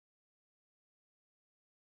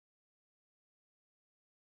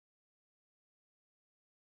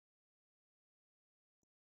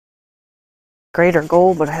greater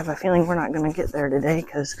goal, but I have a feeling we're not going to get there today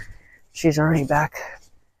because she's already back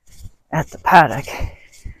at the paddock,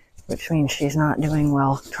 which means she's not doing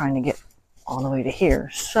well trying to get all the way to here.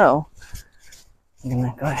 So I'm going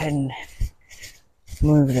to go ahead and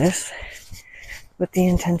move this with the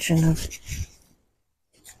intention of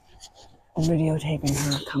videotaping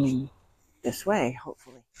her coming this way,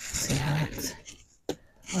 hopefully. See how it's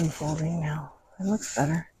unfolding now. It looks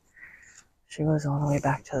better. She goes all the way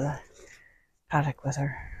back to the paddock with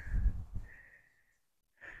her.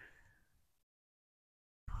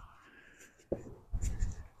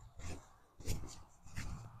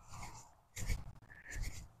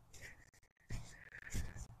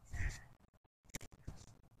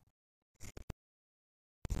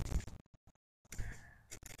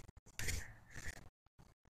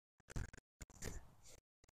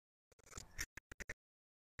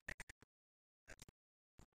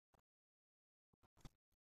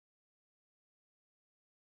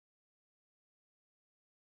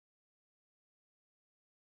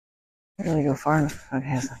 Really go far enough.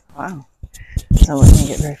 Okay, so, wow. So let me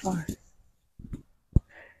get very far.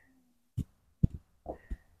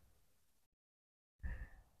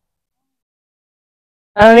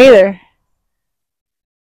 I don't either.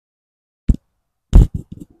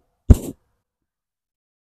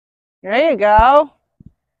 There you go.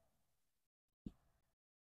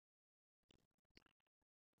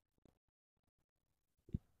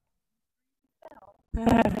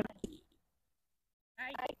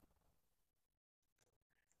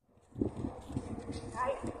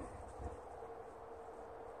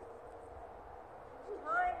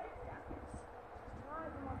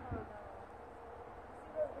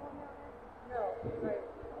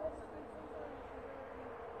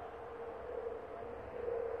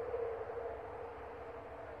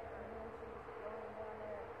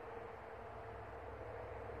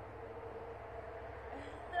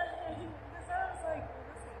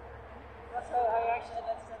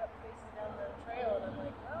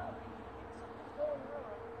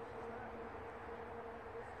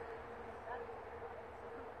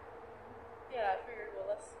 Yeah, I figured, well,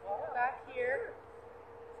 let's walk back here.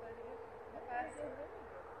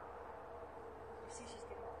 You see, she's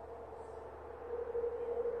getting.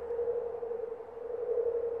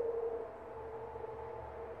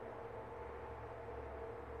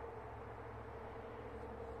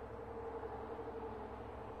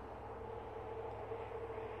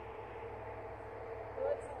 Well,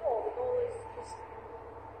 that's the goal. The goal is just.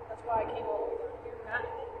 That's why I came all the way down here. Not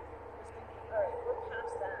just thinking, all right, we're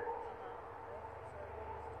past that.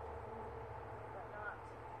 But not.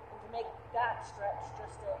 And to make that stretch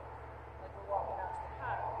just like we're walking out to the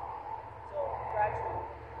paddock. So gradually,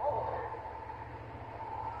 all of it.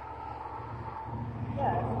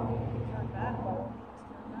 Yeah, if we turn back, why don't we just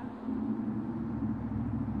turn back?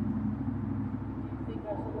 Do you think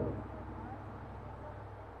that's a little bit more fun?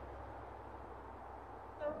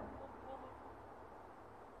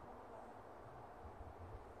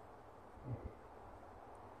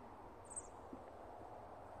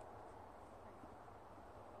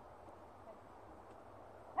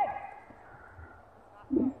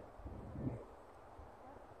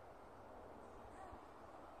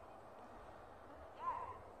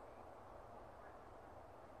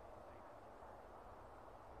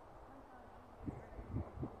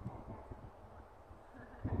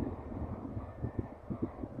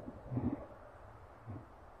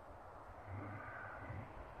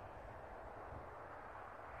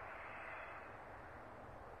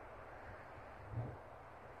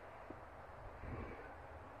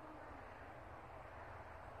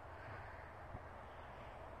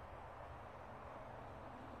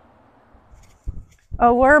 No,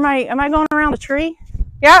 oh, where am I? Am I going around the tree?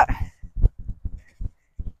 Yeah.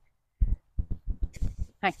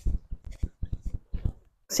 Hey.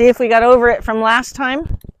 See if we got over it from last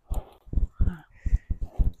time.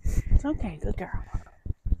 It's okay, good girl.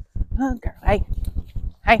 Good girl. Hey.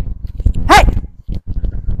 Hey. Hey!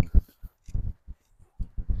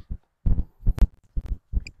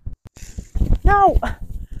 No!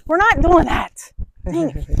 We're not doing that. Dang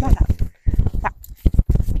it. No.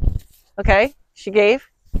 Okay, she gave.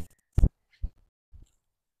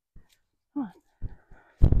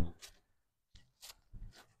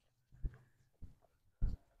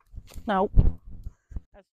 No.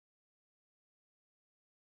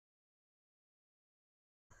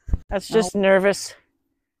 That's just nervous.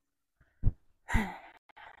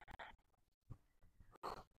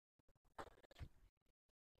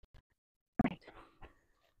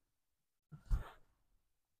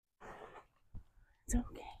 It's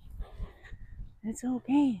okay. It's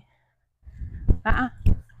okay.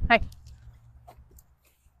 Hey.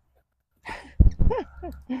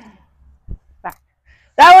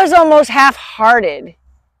 was almost half-hearted.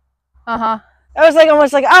 Uh-huh. I was like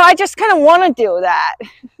almost like, oh, I just kind of want to do that.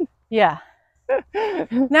 Yeah.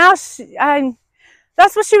 Now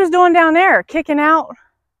that's what she was doing down there, kicking out.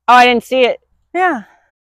 Oh, I didn't see it. Yeah.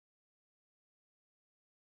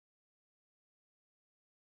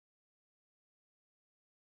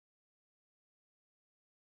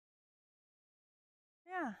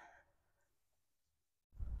 Yeah.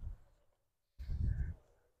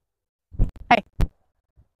 Hey.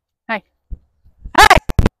 Hey. Hey!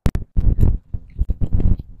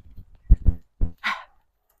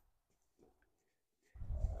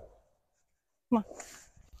 Come on.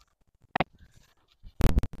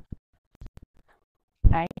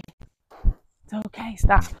 Hey. It's okay.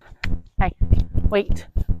 Stop. Hey. Wait.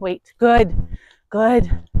 Wait. Good. Good.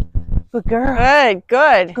 Good girl. Good,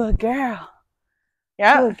 good. Good girl.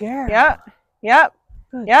 Yep. Good girl. Yep. Yep.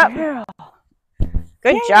 Good Yep. girl.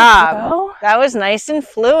 Good There job. you go. That was nice and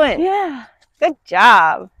fluent. Yeah. Good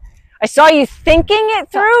job. I saw you thinking it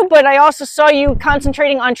through, but I also saw you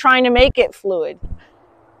concentrating on trying to make it fluid.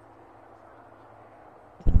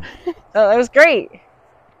 So that was great.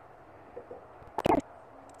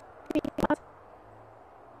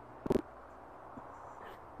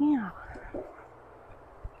 Yeah.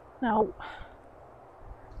 No.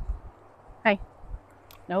 Hey.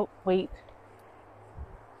 Nope. Wait.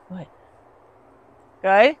 What?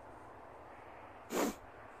 Good.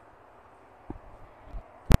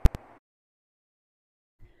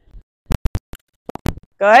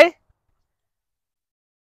 Good.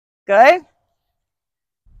 Good.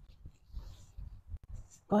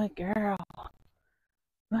 Good girl.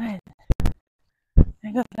 Good.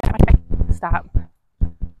 Go that way. Stop.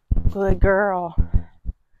 Good girl.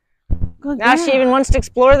 Good Now girl. she even wants to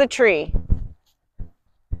explore the tree.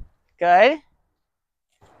 Good.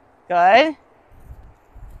 Good.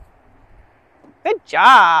 Good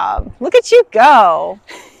job. Look at you go.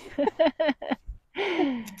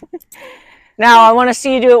 Now I want to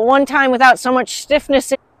see you do it one time without so much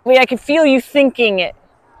stiffness. I could feel you thinking it.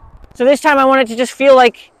 So this time I want it to just feel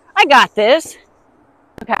like, I got this.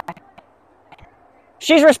 Okay.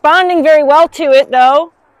 She's responding very well to it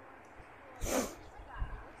though.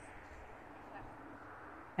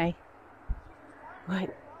 Hey.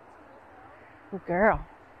 Good. Good girl.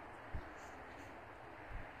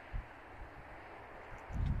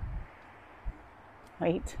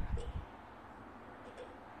 Wait.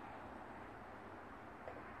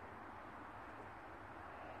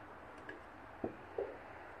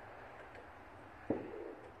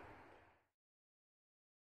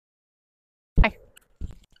 Hey.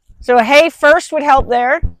 So a hey first would help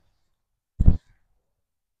there.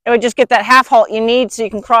 It would just get that half halt you need so you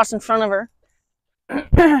can cross in front of her.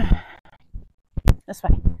 This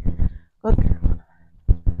way. Good girl.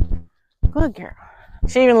 Good girl.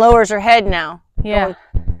 She even lowers her head now. Yeah.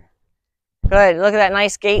 Good. Look at that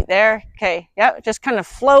nice gait there. Okay. Yep. Just kind of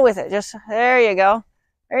flow with it. Just there you go.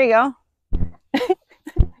 There you go.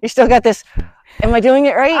 You still got this. Am I doing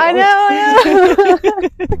it right? I know.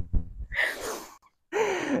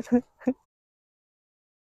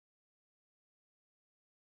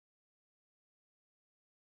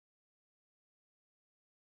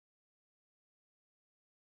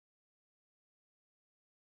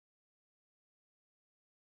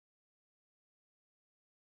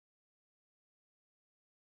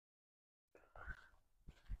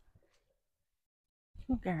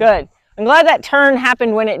 Good. I'm glad that turn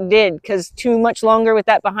happened when it did, because too much longer with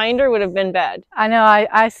that behind her would have been bad. I know.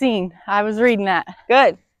 I seen. I was reading that.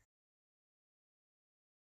 Good.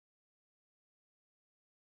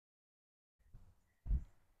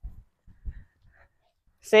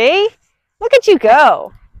 See? Look at you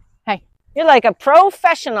go. Hey. You're like a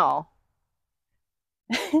professional.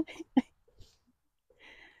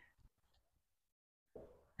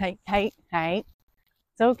 Hey. Hey. Hey.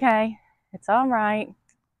 It's okay. It's all right.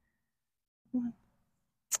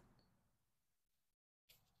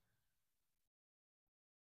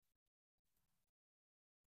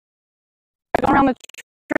 Go around the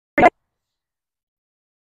tree.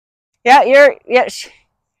 Yeah,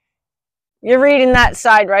 you're reading that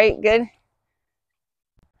side, right? Good.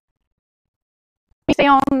 Stay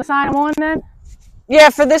on the side of one then. Yeah,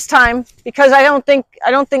 for this time, because I don't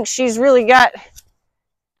think she's really got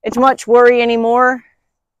it's much worry anymore.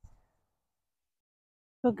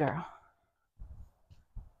 Good girl.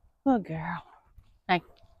 Good girl. Hey.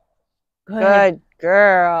 Good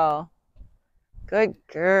girl. Good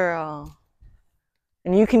girl.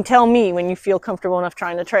 And you can tell me when you feel comfortable enough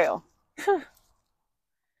trying to trail.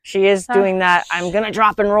 She is doing that I'm gonna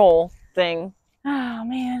drop and roll thing. Oh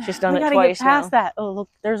man. She's done it gotta twice get past now. that. Oh look,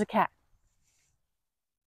 there's a cat.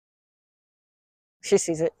 She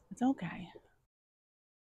sees it. It's okay.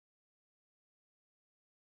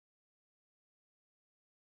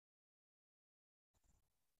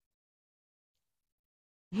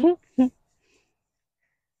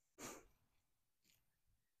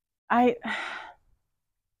 I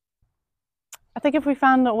think if we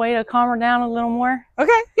found a way to calm her down a little more.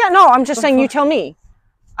 Okay. Yeah, no, I'm just saying you tell me.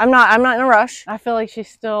 I'm not in a rush. I feel like she's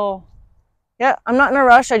still. Yeah, I'm not in a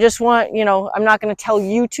rush. I just want, you know, I'm not going to tell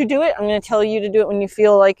you to do it. I'm going to tell you to do it when you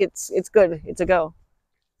feel like it's good. It's a go.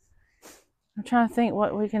 I'm trying to think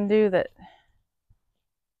what we can do that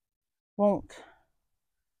won't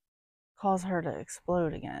cause her to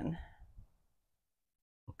explode again.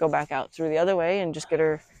 Go back out through the other way and just get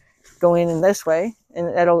her going in this way,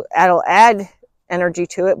 and that'll add energy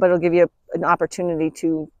to it, but it'll give you an opportunity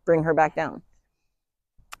to bring her back down.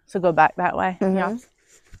 So go back that way. Mm-hmm. Yeah.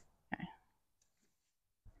 Okay.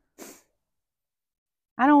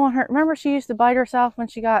 I don't want her. Remember, she used to bite herself when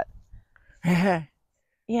she got.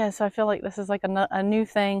 Yeah, so I feel like this is like a new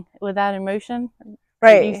thing with that emotion.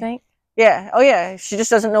 Right. Do you think? Yeah. Oh, yeah. She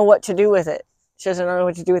just doesn't know what to do with it. She doesn't know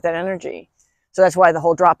what to do with that energy. So that's why the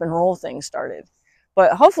whole drop and roll thing started.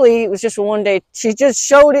 But hopefully it was just one day. She just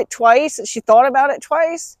showed it twice. She thought about it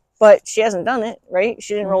twice, but she hasn't done it, right?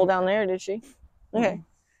 She didn't roll down there, did she? Okay.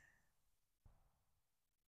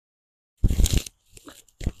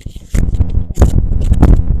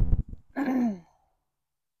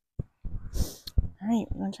 All right,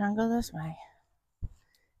 we're gonna try and go this way.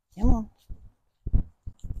 Come on.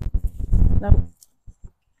 Nope.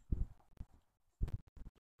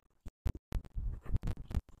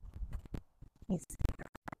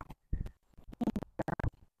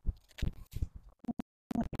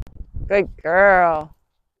 Good girl.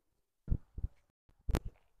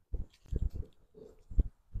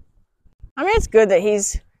 I mean, it's good that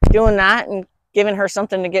he's doing that and giving her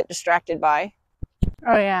something to get distracted by.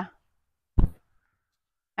 Oh yeah.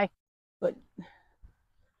 Hey, good.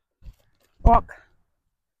 Walk.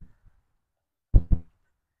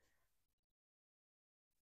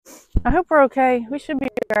 I hope we're okay. We should be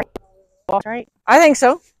right. Right? I think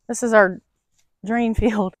so. This is our drain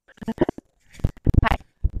field. Hi.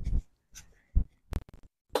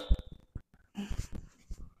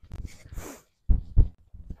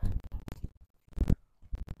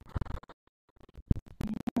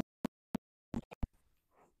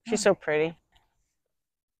 She's so pretty.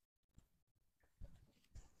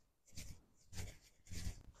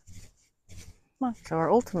 So our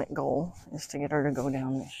ultimate goal is to get her to go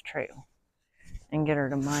down this trail and get her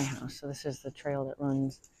to my house. So this is the trail that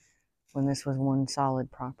runs, when this was one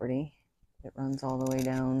solid property, it runs all the way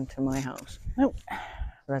down to my house. Nope. So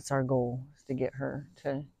that's our goal, is to get her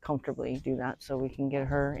to comfortably do that so we can get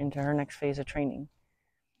her into her next phase of training.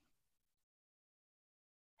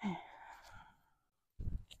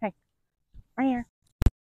 Hey, right here.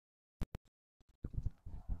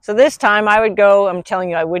 So this time I would go, I'm telling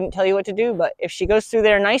you, I wouldn't tell you what to do, but if she goes through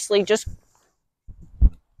there nicely, just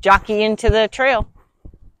jockey into the trail.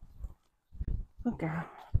 Good girl.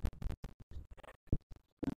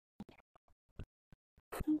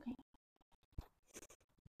 Okay.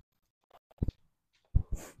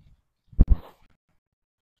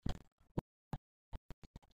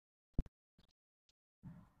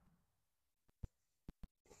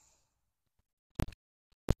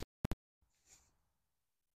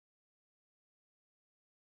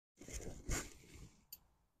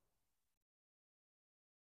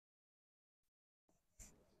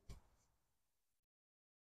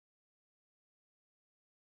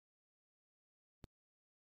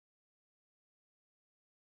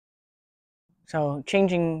 So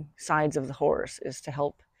changing sides of the horse is to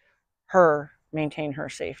help her maintain her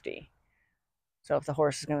safety. So if the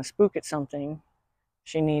horse is going to spook at something,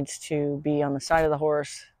 she needs to be on the side of the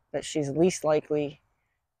horse that she's least likely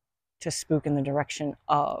to spook in the direction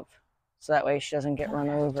of. So that way she doesn't get run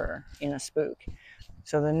over in a spook.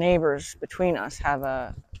 So the neighbors between us have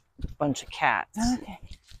a bunch of cats. Okay.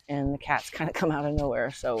 And the cats kind of come out of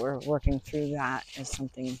nowhere. So we're working through that as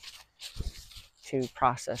something to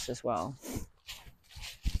process as well.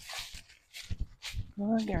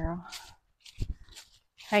 Good girl.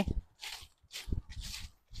 Hey.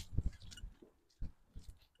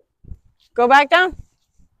 Go back down.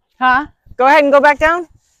 Huh? Go ahead and go back down.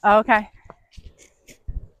 Oh, okay.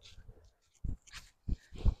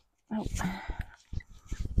 Nope.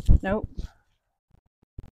 Nope.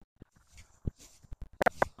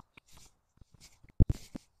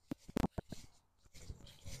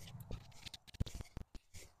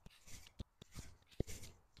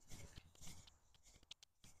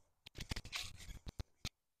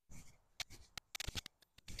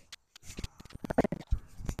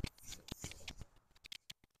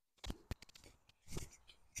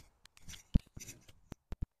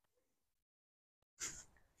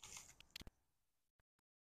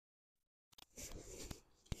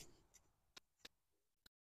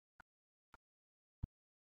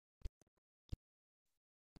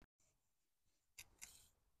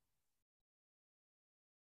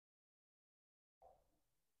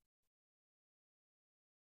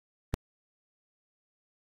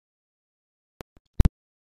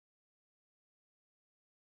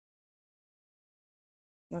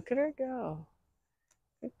 Look at her go.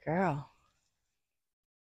 Good girl.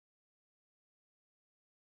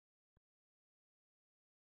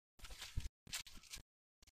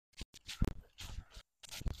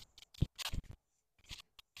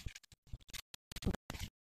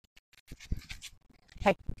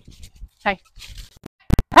 Hey. Hey.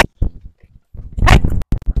 Hey. Hey.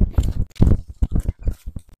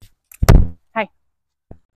 Hey.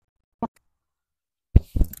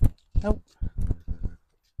 Nope.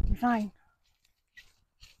 You're fine.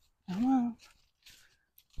 Come on.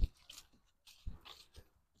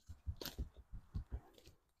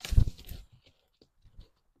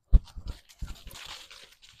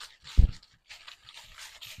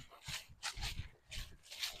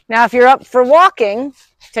 Now, if you're up for walking,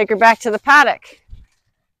 take her back to the paddock.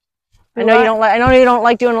 I know you don't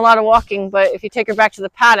like doing a lot of walking, but if you take her back to the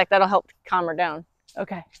paddock, that'll help calm her down.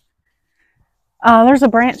 Okay. There's a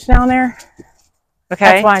branch down there. Okay.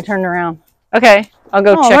 That's why I turned around. Okay. I'll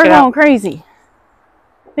go check it out. They're going crazy.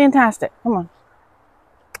 Fantastic. Come on.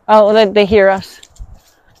 Oh, they hear us.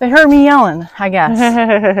 They heard me yelling, I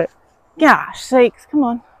guess. Gosh sakes. Come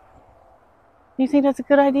on. Do you think that's a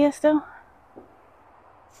good idea still?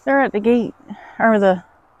 They're at the gate, or the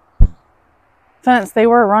fence. They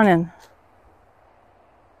were running.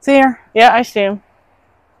 See her? Yeah, I see him.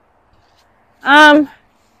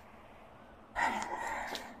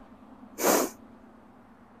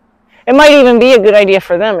 It might even be a good idea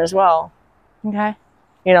for them as well. Okay.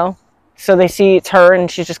 You know, so they see it's her and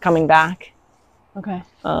she's just coming back. Okay.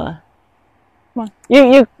 Come on.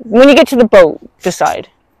 You when you get to the boat, decide.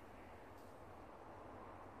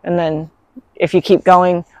 And then if you keep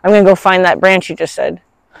going, I'm going to go find that branch you just said.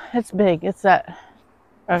 It's big. It's that.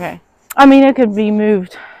 Okay. I mean, it could be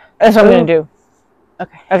moved. That's what I'm going to do.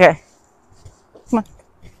 Okay. Okay. Come on.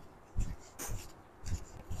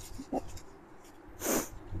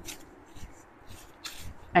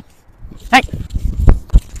 Hey. Hey.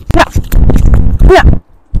 No. No.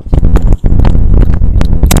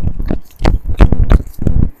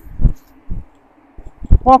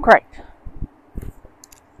 Walk right.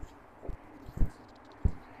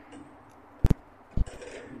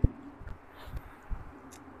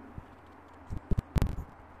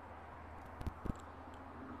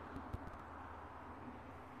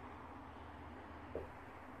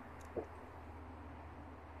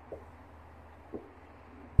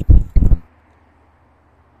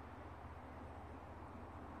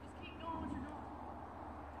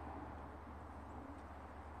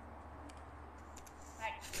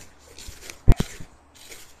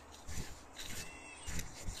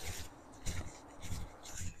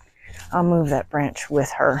 I'll move that branch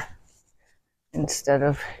with her instead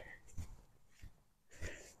of...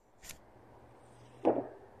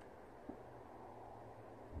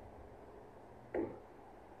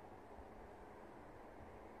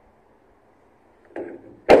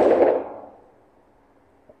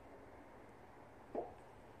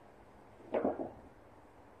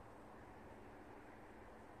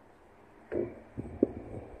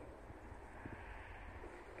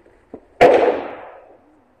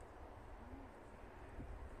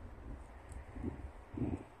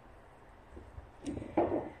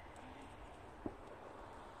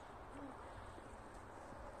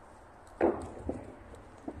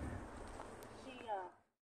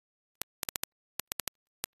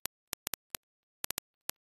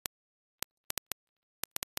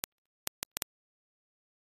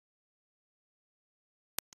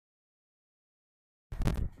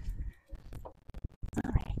 All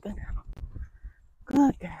right, good girl.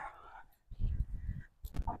 Good girl.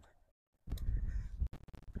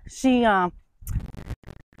 She's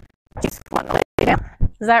wanting to lay down.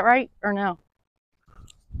 Is that right or no?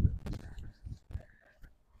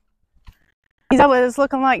 Is that what it's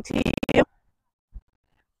looking like to you?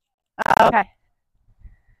 Okay.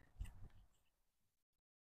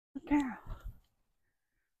 Good girl.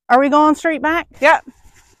 Are we going straight back? Yep.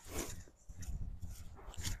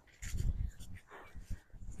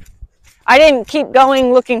 I didn't keep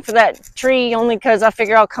going looking for that tree only because I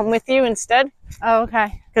figure I'll come with you instead. Oh,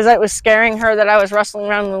 okay. Because it was scaring her that I was rustling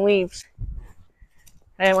around in the leaves.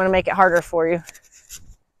 I didn't want to make it harder for you.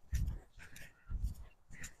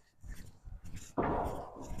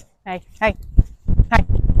 Hey, hey, hey.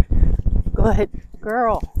 Good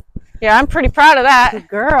girl. Yeah, I'm pretty proud of that. Good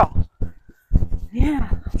girl.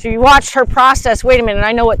 Yeah. So you watched her process. Wait a minute,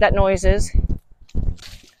 I know what that noise is.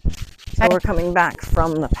 So we're coming back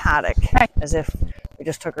from the paddock as if we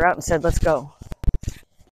just took her out and said, let's go.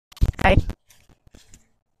 Hey.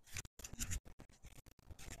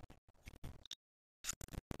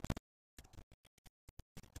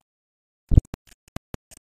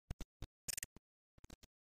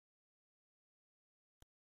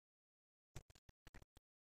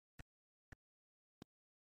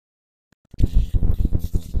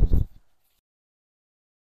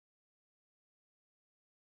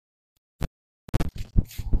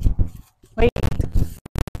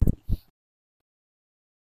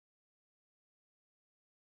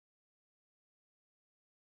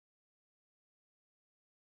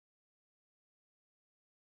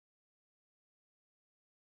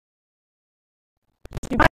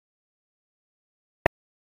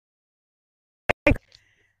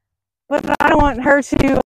 But I don't want her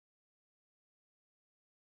to.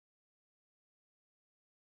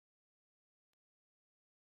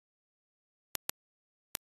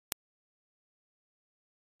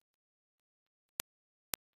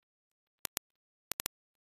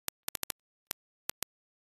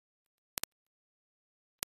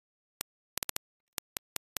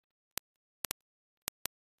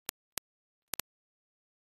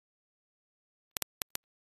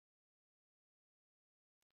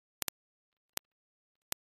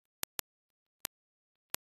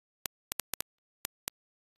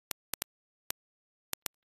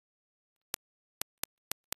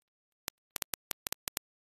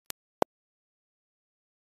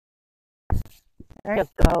 There you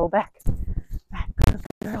go. Back. Back. Good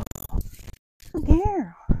girl. Good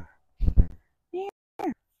girl. There.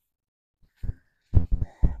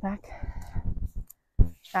 Back.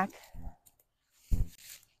 Back.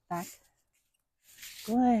 Back.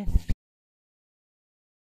 Good.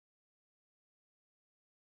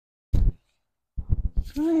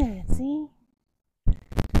 Good. See?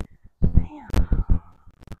 Damn.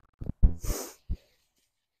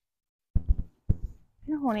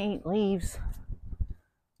 You don't want to eat leaves.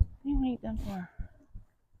 What do you want to eat them for?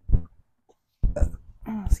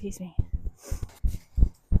 Oh, excuse me.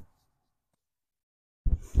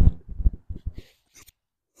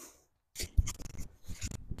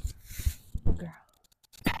 Good girl.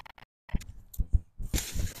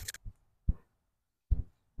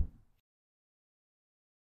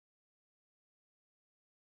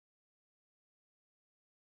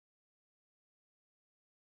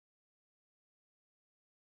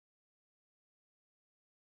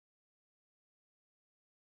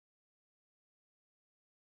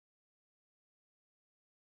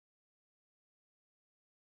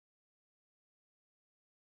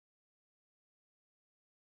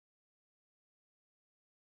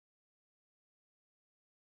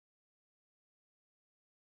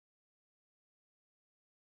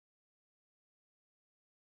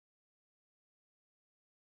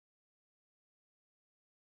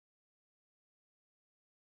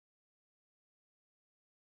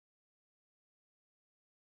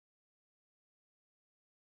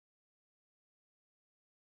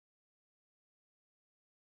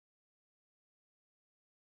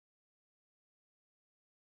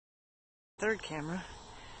 Third camera,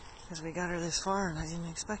 because we got her this far and I didn't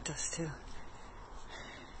expect us to.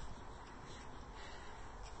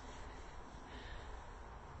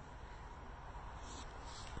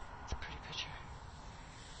 It's a pretty picture.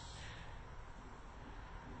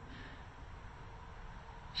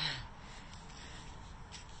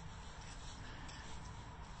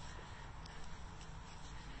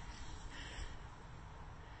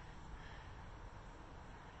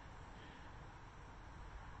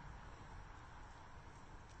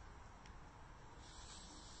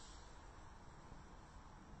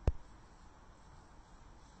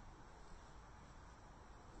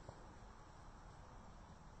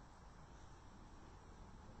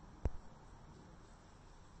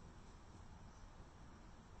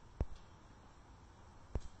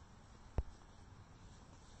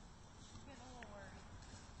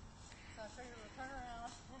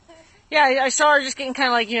 Yeah, I saw her just getting kind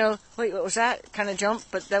of like, wait, what was that? Kind of jump,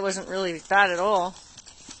 but that wasn't really bad at all.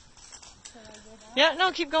 Yeah,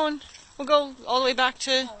 no, keep going. We'll go all the way back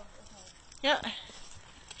to... Yeah.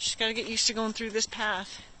 She's got to get used to going through this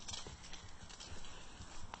path.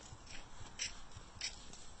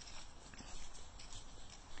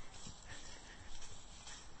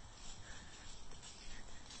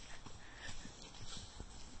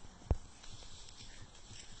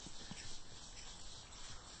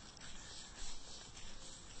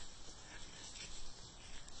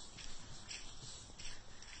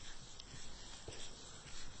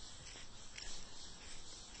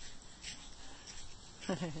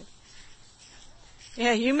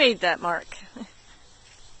 Yeah, you made that mark.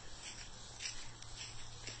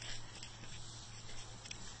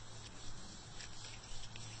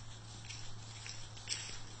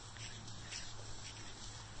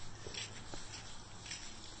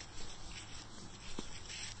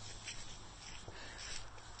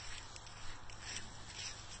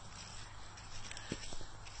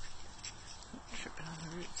 Tripping on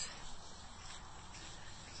the roots.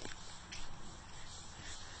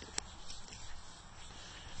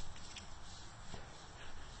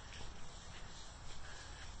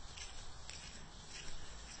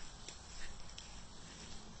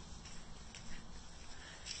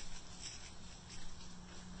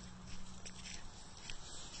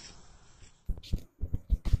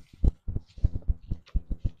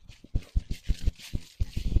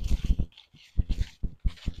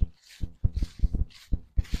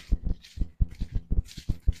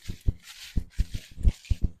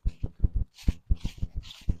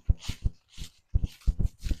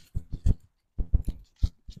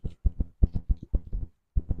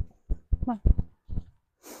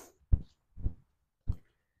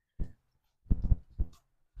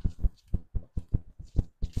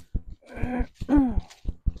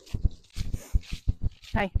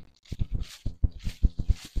 Hey.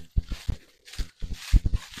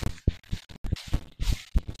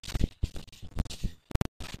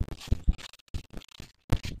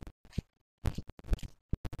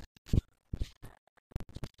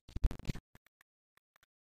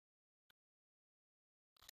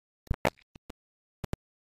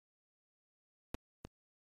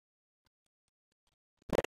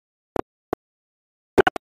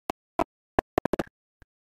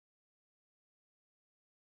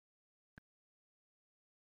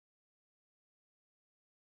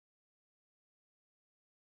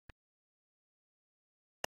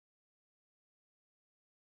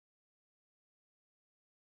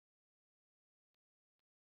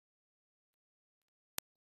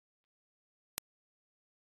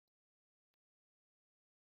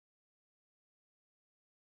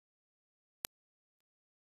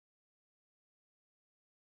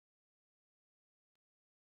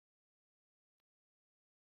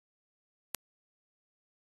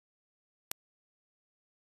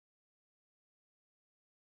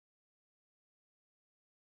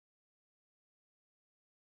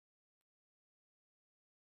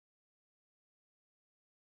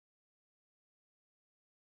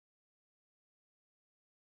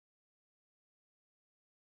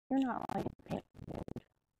 You're not like it.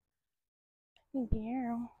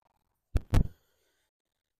 Girl.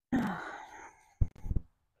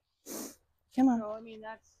 Come on. So, I mean,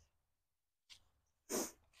 that's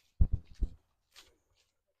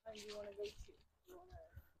how you want to go to. Do you want to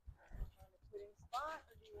find a fitting spot,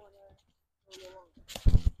 or do you want to go longer?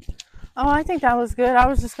 Oh, I think that was good. I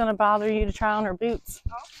was just going to bother you to try on her boots.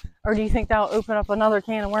 Oh. Or do you think that'll open up another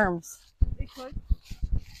can of worms? It could.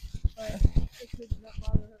 But it could not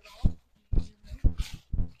bother her at all.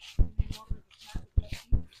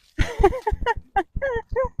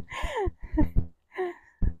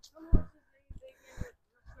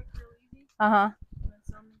 Uh-huh.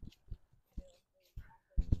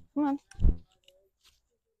 Come on.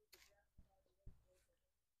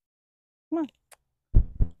 Come on.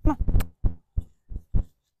 Come on.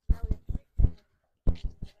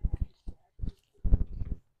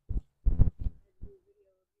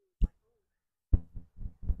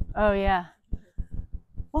 Oh, yeah.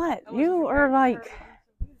 What? You are like...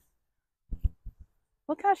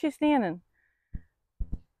 Look how she's standing.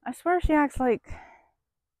 I swear she acts like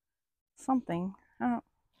something. I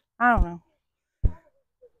don't know.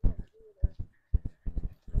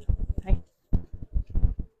 Hey.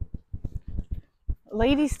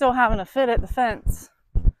 Lady's still having a fit at the fence.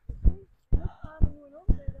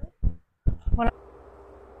 When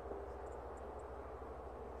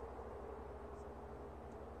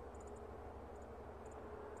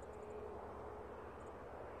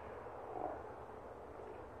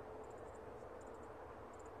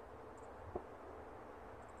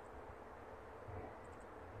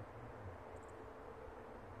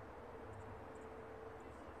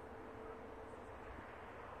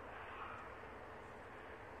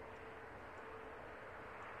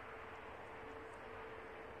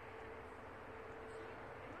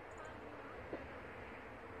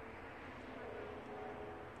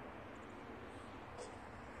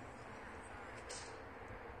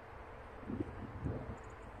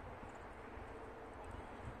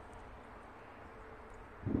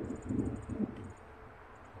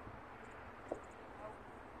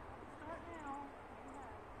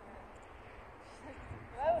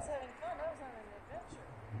I was having fun. I was on an adventure.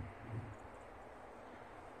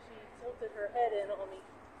 She tilted her head in on me.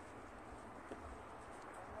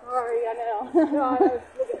 Sorry, I know. No, I was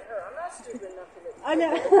looking at her. I'm not stupid enough to look. I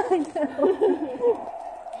know.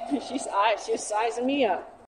 She's sizing me up.